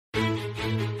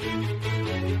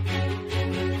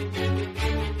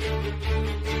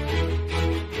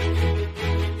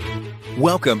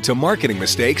Welcome to Marketing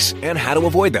Mistakes and How to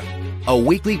Avoid Them, a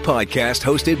weekly podcast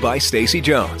hosted by Stacey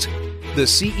Jones, the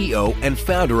CEO and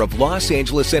founder of Los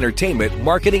Angeles entertainment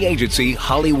marketing agency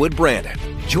Hollywood Branded.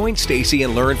 Join Stacey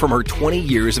and learn from her 20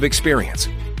 years of experience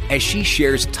as she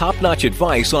shares top-notch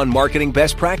advice on marketing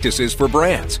best practices for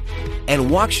brands and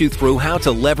walks you through how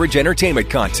to leverage entertainment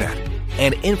content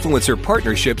and influencer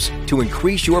partnerships to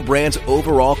increase your brand's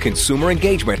overall consumer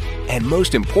engagement and,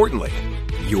 most importantly,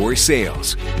 your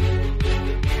sales.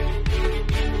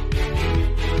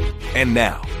 And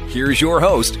now, here's your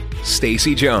host,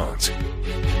 Stacey Jones.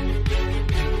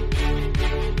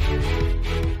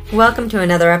 Welcome to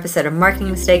another episode of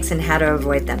Marketing Mistakes and How to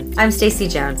Avoid Them. I'm Stacey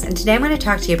Jones, and today I'm going to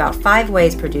talk to you about 5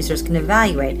 ways producers can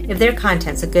evaluate if their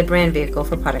content's a good brand vehicle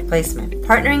for product placement.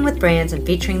 Partnering with brands and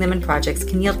featuring them in projects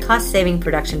can yield cost-saving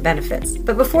production benefits.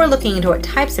 But before looking into what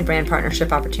types of brand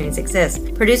partnership opportunities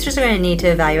exist, producers are going to need to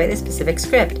evaluate the specific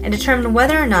script and determine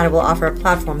whether or not it will offer a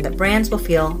platform that brands will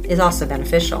feel is also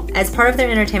beneficial. As part of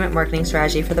their entertainment marketing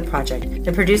strategy for the project,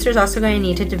 the producer is also going to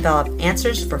need to develop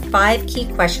answers for 5 key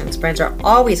questions brands are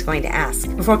always going to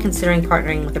ask before considering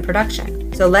partnering with a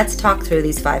production. So let's talk through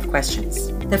these 5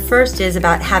 questions. The first is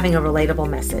about having a relatable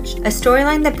message. A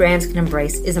storyline that brands can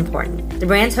embrace is important. The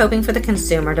brand's hoping for the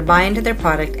consumer to buy into their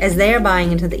product as they are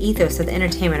buying into the ethos of the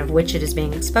entertainment of which it is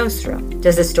being exposed through.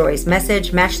 Does the story's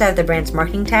message match that of the brand's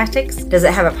marketing tactics? Does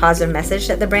it have a positive message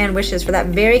that the brand wishes for that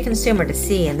very consumer to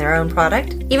see in their own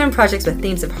product? Even projects with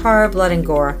themes of horror, blood, and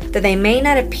gore, that they may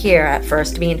not appear at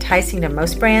first to be enticing to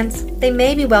most brands, they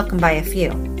may be welcomed by a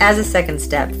few. As a second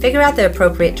step, figure out the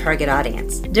appropriate target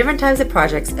audience. Different types of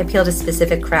projects appeal to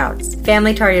specific crowds.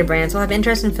 Family-targeted brands will have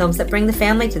interest in films that bring the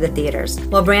family to the theaters,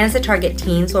 while brands that target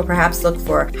teens will perhaps look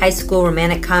for high school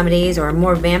romantic comedies or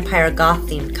more vampire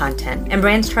goth-themed content, and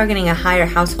brands targeting a higher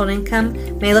household income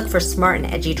may look for smart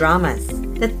and edgy dramas.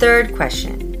 The third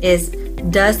question is,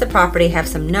 does the property have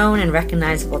some known and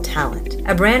recognizable talent?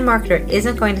 A brand marketer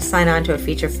isn't going to sign on to a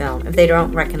feature film if they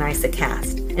don't recognize the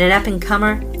cast. And an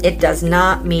up-and-comer, it does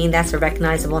not mean that's a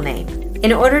recognizable name.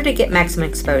 In order to get maximum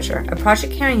exposure, a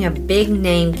project carrying a big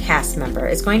name cast member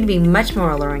is going to be much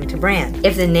more alluring to brand.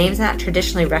 If the name's not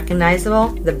traditionally recognizable,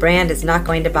 the brand is not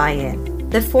going to buy in.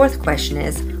 The fourth question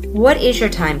is, what is your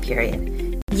time period?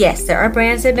 Yes, there are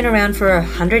brands that have been around for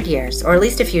 100 years, or at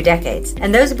least a few decades,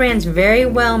 and those brands very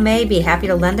well may be happy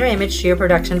to lend their image to your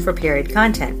production for period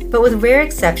content. But with rare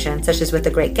exceptions, such as with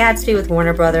The Great Gatsby with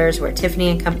Warner Brothers, where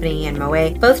Tiffany & Company and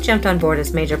Moët both jumped on board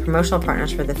as major promotional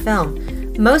partners for the film,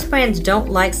 most brands don't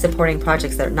like supporting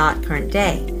projects that are not current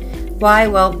day. Why?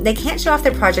 Well, they can't show off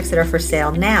their projects that are for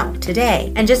sale now,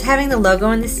 today. And just having the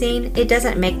logo in the scene, it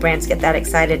doesn't make brands get that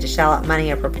excited to shell out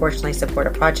money or proportionally support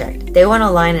a project. They want to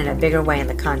align in a bigger way in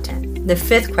the content. The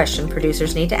fifth question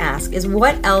producers need to ask is,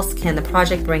 what else can the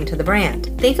project bring to the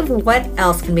brand? Think of what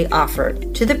else can be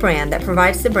offered to the brand that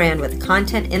provides the brand with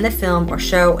content in the film or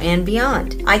show and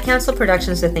beyond. I counsel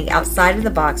productions to think outside of the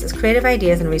box, as creative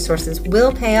ideas and resources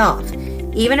will pay off.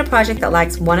 Even a project that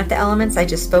lacks one of the elements I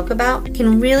just spoke about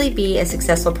can really be a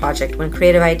successful project when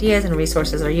creative ideas and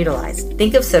resources are utilized.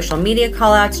 Think of social media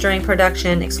callouts during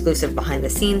production, exclusive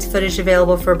behind-the-scenes footage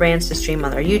available for brands to stream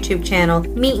on their YouTube channel,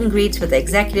 meet and greets with the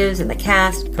executives and the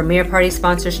cast, premiere party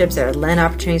sponsorships that are lend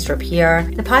opportunities for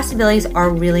PR. The possibilities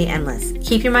are really endless.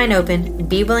 Keep your mind open,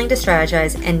 be willing to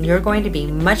strategize, and you're going to be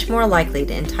much more likely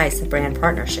to entice a brand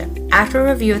partnership. After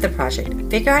a review of the project,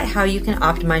 figure out how you can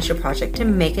optimize your project to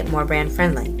make it more brand-friendly.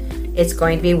 It's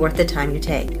going to be worth the time you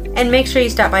take. And make sure you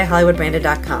stop by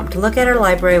HollywoodBranded.com to look at our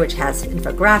library, which has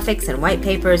infographics and white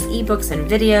papers, ebooks and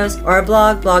videos, or our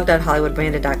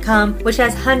blog.hollywoodbranded.com, which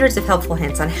has hundreds of helpful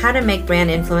hints on how to make brand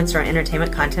influencer or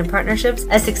entertainment content partnerships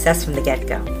a success from the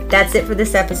get-go. That's it for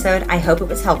this episode. I hope it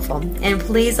was helpful, and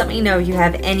please let me know if you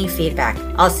have any feedback.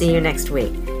 I'll see you next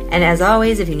week. And as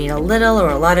always, if you need a little or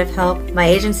a lot of help, my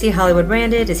agency, Hollywood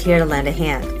Branded, is here to lend a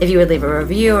hand. If you would leave a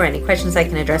review or any questions I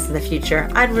can address in the future,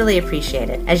 I'd really appreciate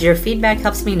it, as your feedback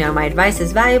helps me know my advice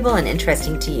is valuable and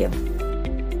interesting to you.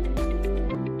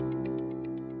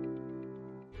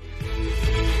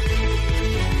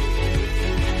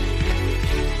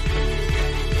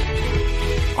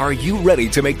 Are you ready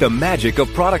to make the magic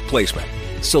of product placement,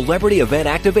 celebrity event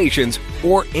activations,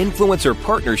 or influencer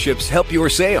partnerships help your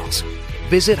sales?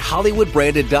 Visit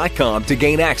HollywoodBranded.com to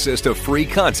gain access to free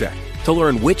content to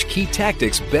learn which key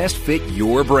tactics best fit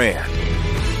your brand.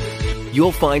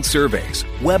 You'll find surveys,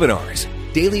 webinars,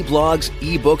 daily blogs,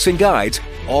 ebooks, and guides,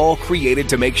 all created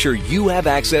to make sure you have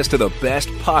access to the best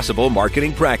possible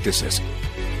marketing practices.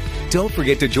 Don't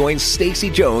forget to join Stacey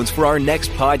Jones for our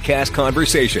next podcast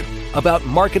conversation about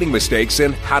marketing mistakes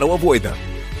and how to avoid them.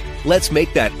 Let's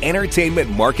make that entertainment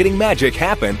marketing magic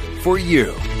happen for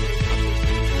you.